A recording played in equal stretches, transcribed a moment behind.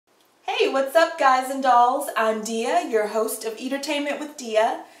What's up, guys and dolls? I'm Deah, your host of Eatertainment with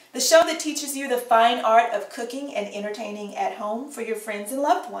Deah, the show that teaches you the fine art of cooking and entertaining at home for your friends and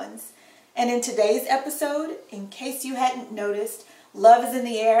loved ones. And in today's episode, in case you hadn't noticed, love is in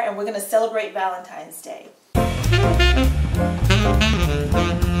the air and we're going to celebrate Valentine's Day.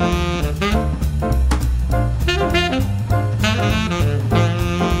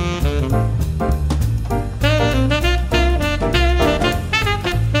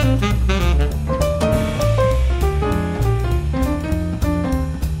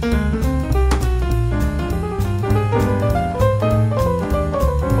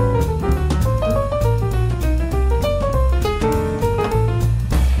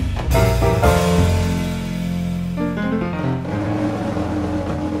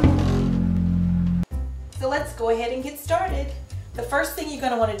 Let's go ahead and get started. The first thing you're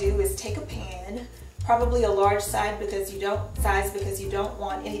going to want to do is take a pan, probably a large size because you don't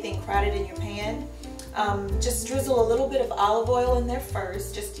want anything crowded in your pan. Just drizzle a little bit of olive oil in there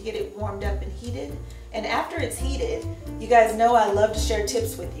first just to get it warmed up and heated. And after it's heated, you guys know I love to share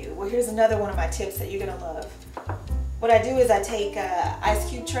tips with you. Well, here's another one of my tips that you're going to love. What I do is I take an ice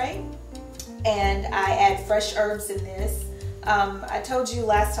cube tray and I add fresh herbs in this. I told you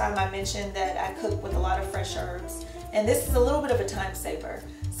last time I mentioned that I cook with a lot of fresh herbs, and this is a little bit of a time saver.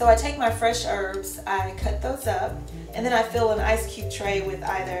 So I take my fresh herbs, I cut those up, and then I fill an ice cube tray with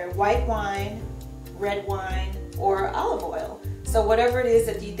either white wine, red wine, or olive oil. So whatever it is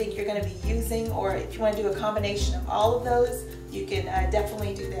that you think you're going to be using, or if you want to do a combination of all of those, you can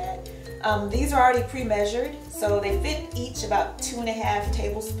definitely do that. These are already pre-measured, so they fit each about 2.5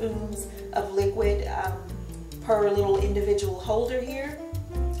 tablespoons of liquid per little individual holder here.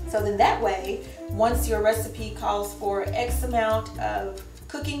 So then that way, once your recipe calls for X amount of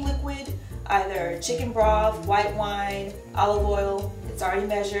cooking liquid, either chicken broth, white wine, olive oil, it's already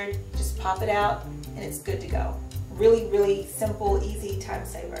measured, just pop it out and it's good to go. Really, really simple, easy time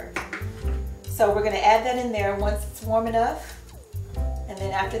saver. So we're gonna add that in there once it's warm enough. And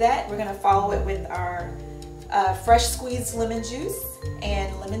then after that, we're gonna follow it with our fresh squeezed lemon juice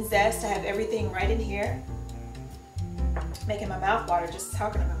and lemon zest. I have everything right in here. Making my mouth water just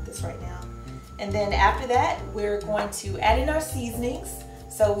talking about this right now. And then after that, we're going to add in our seasonings.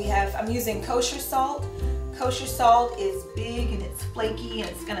 So I'm using kosher salt. Kosher salt is big and it's flaky and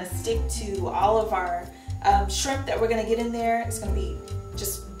it's gonna stick to all of our shrimp that we're gonna get in there. It's gonna be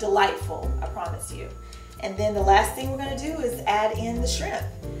just delightful, I promise you. And then the last thing we're gonna do is add in the shrimp.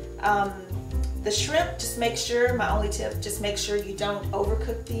 The shrimp, just make sure, my only tip, just make sure you don't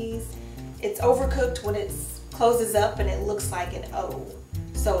overcook these. It's overcooked when it closes up and it looks like an O.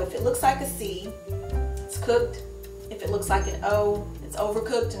 So if it looks like a C, it's cooked. If it looks like an O, it's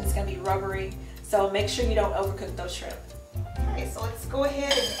overcooked and it's gonna be rubbery. So make sure you don't overcook those shrimp. Okay, so let's go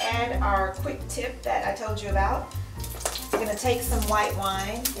ahead and add our quick tip that I told you about. We're gonna take some white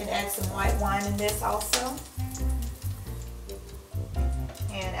wine and add some white wine in this also.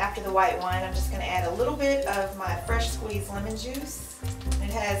 And after the white wine, I'm just gonna add a little bit of my fresh squeezed lemon juice. It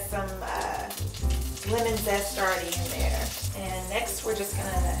has some lemon zest already in there. And next we're just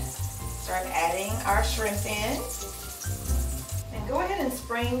gonna start adding our shrimp in. And go ahead and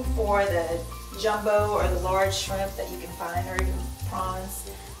spring for the jumbo or the large shrimp that you can find, or even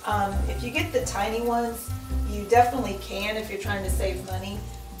prawns. If you get the tiny ones, you definitely can if you're trying to save money,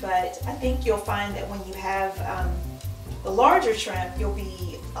 but I think you'll find that when you have the larger shrimp, you'll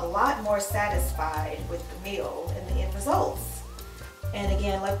be a lot more satisfied with the meal and the end results. And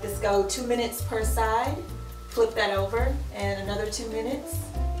again, let this go 2 minutes per side. Flip that over and another 2 minutes.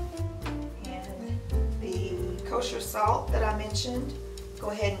 And the kosher salt that I mentioned, go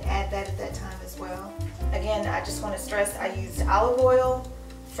ahead and add that at that time as well. Again, I just want to stress I used olive oil,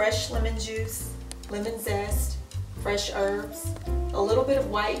 fresh lemon juice, lemon zest, fresh herbs, a little bit of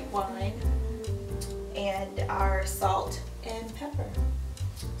white wine, and our salt and pepper.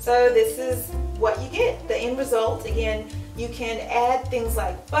 So this is what you get, the end result. Again, you can add things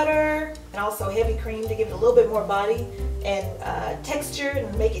like butter and also heavy cream to give it a little bit more body and texture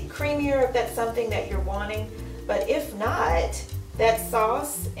and make it creamier if that's something that you're wanting. But if not, that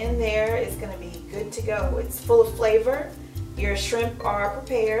sauce in there is going to be good to go. It's full of flavor. Your shrimp are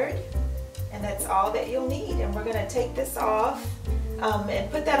prepared, and that's all that you'll need. And we're going to take this off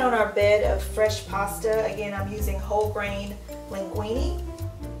and put that on our bed of fresh pasta. Again, I'm using whole grain linguine.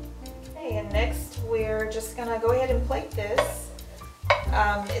 Okay, and next we're just gonna go ahead and plate this.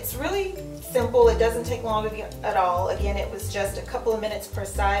 It's really simple. It doesn't take long at all. Again, it was just a couple of minutes per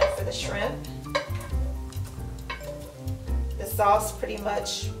side for the shrimp. The sauce pretty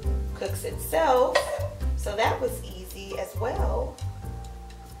much cooks itself, so that was easy as well.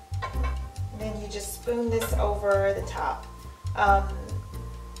 just spoon this over the top.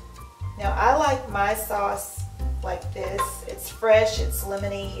 Now I like my sauce like this. It's fresh, it's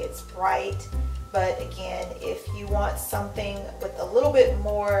lemony, it's bright. But again, if you want something with a little bit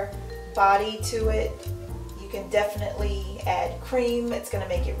more body to it, you can definitely add cream. It's going to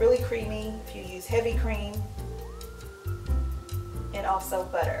make it really creamy if you use heavy cream. And also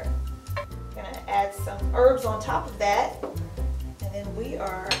butter. I'm going to add some herbs on top of that, and then we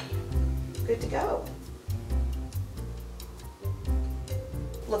are good to go.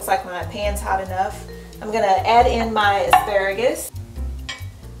 Looks like my pan's hot enough. I'm going to add in my asparagus.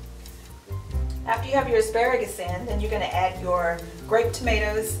 After you have your asparagus in, then you're going to add your grape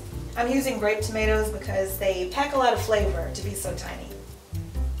tomatoes. I'm using grape tomatoes because they pack a lot of flavor to be so tiny.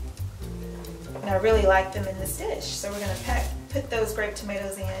 And I really like them in this dish. So we're going to put those grape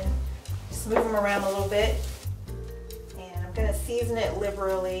tomatoes in, just move them around a little bit. And I'm going to season it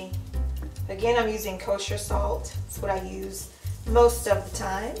liberally. Again, I'm using kosher salt. That's what I use most of the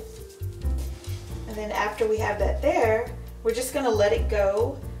time. And then after we have that there, we're just going to let it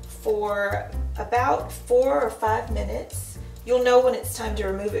go for about 4 or 5 minutes. You'll know when it's time to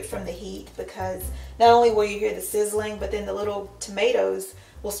remove it from the heat, because not only will you hear the sizzling, but then the little tomatoes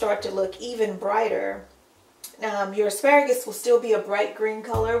will start to look even brighter. Your asparagus will still be a bright green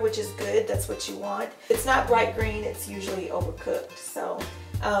color, which is good. That's what you want. If it's not bright green, it's usually overcooked. So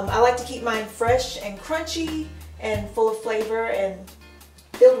I like to keep mine fresh and crunchy and full of flavor and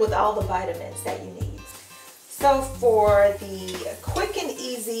filled with all the vitamins that you need. So for the quick and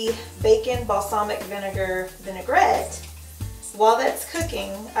easy bacon balsamic vinegar vinaigrette, while that's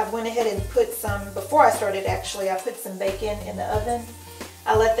cooking, I went ahead and put some, before I started actually, I put some bacon in the oven.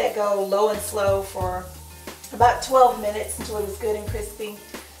 I let that go low and slow for about 12 minutes until it was good and crispy.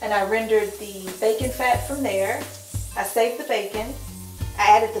 And I rendered the bacon fat from there. I saved the bacon.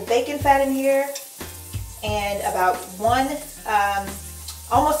 I added the bacon fat in here and about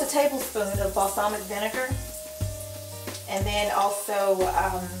almost a tablespoon of balsamic vinegar. And then also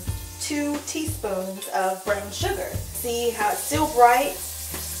 2 teaspoons of brown sugar. See how it's still bright?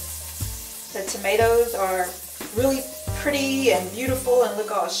 The tomatoes are really pretty and beautiful and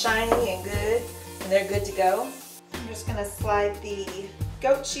look all shiny and good, and they're good to go. I'm just gonna slide the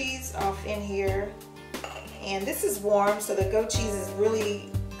goat cheese off in here. And this is warm, so the goat cheese is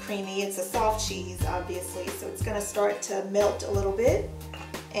really creamy. It's a soft cheese, obviously, so it's gonna start to melt a little bit,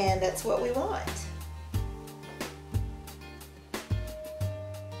 and that's what we want.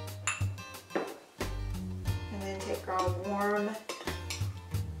 Take our warm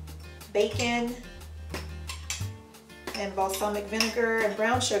bacon and balsamic vinegar and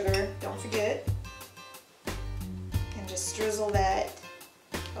brown sugar, don't forget, and just drizzle that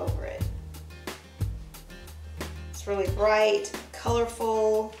over it. It's really bright,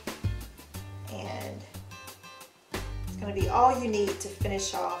 colorful, and it's going to be all you need to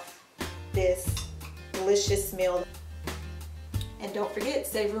finish off this delicious meal. And don't forget,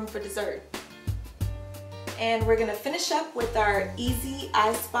 save room for dessert. And we're gonna finish up with our easy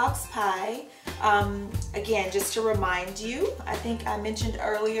icebox pie. Again, just to remind you, I think I mentioned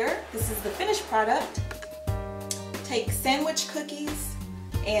earlier, this is the finished product. Take sandwich cookies,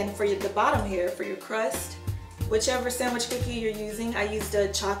 and for the bottom here, for your crust, whichever sandwich cookie you're using, I used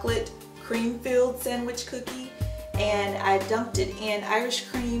a chocolate cream-filled sandwich cookie, and I dumped it in Irish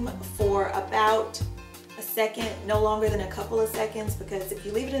cream for about a second, no longer than a couple of seconds, because if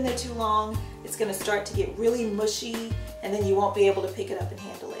you leave it in there too long, it's going to start to get really mushy and then you won't be able to pick it up and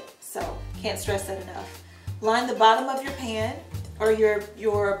handle it. So can't stress that enough. Line the bottom of your pan or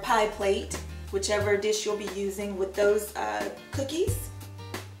your pie plate, whichever dish you'll be using, with those cookies.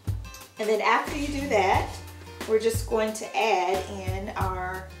 And then after you do that, we're just going to add in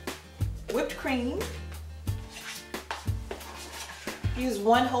our whipped cream. Use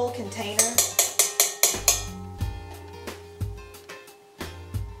 1 whole container.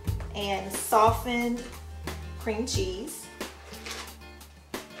 And softened cream cheese.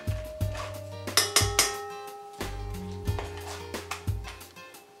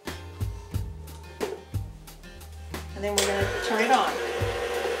 And then we're going to turn it on.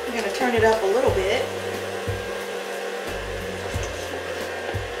 We're going to turn it up a little bit.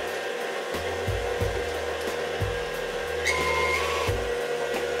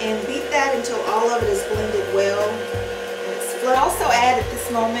 And beat that until all of it is blended well. We'll also add at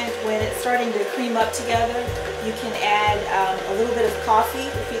this moment, when it's starting to cream up together, you can add a little bit of coffee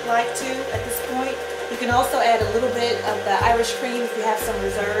if you'd like to at this point. You can also add a little bit of the Irish cream if you have some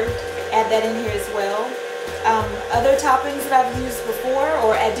reserved. Add that in here as well. Other toppings that I've used before,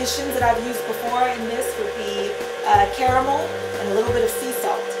 or additions that I've used before in this, would be caramel and a little bit of sea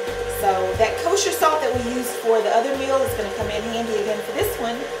salt. So that kosher kosher salt that we used for the other meal is going to come in handy again for this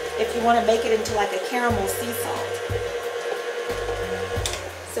one if you want to make it into like a caramel sea salt.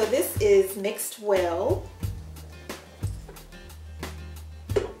 So this is mixed well.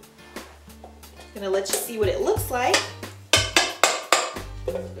 I'm going to let you see what it looks like.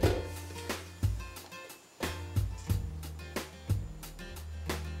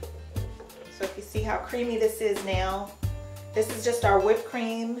 So if you see how creamy this is now, this is just our whipped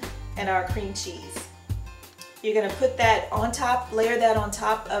cream and our cream cheese. You're going to put that on top, layer that on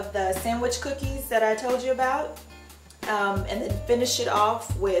top of the sandwich cookies that I told you about, and then finish it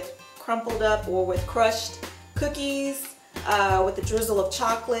off with crumpled up or with crushed cookies with a drizzle of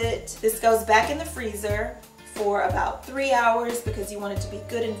chocolate. This goes back in the freezer for about 3 hours because you want it to be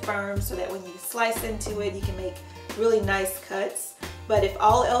good and firm so that when you slice into it you can make really nice cuts. But if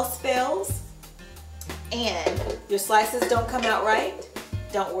all else fails and your slices don't come out right,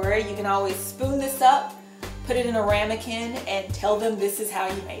 don't worry, you can always spoon this up, put it in a ramekin, and tell them this is how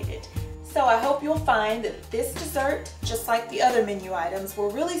you made it. So I hope you'll find that this dessert, just like the other menu items, were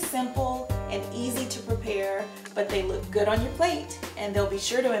really simple and easy to prepare, but they look good on your plate and they'll be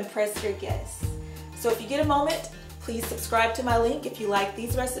sure to impress your guests. So if you get a moment, please subscribe to my link if you like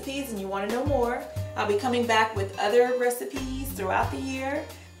these recipes and you want to know more. I'll be coming back with other recipes throughout the year.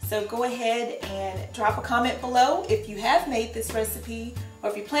 So go ahead and drop a comment below if you have made this recipe, or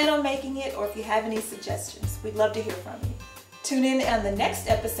if you plan on making it, or if you have any suggestions. We'd love to hear from you. Tune in on the next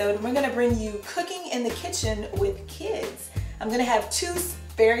episode and we're going to bring you cooking in the kitchen with kids. I'm going to have 2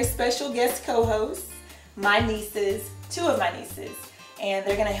 very special guest co-hosts, my nieces, 2 of my nieces, and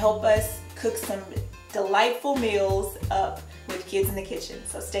they're going to help us cook some delightful meals up with kids in the kitchen.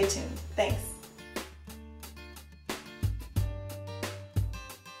 So stay tuned. Thanks.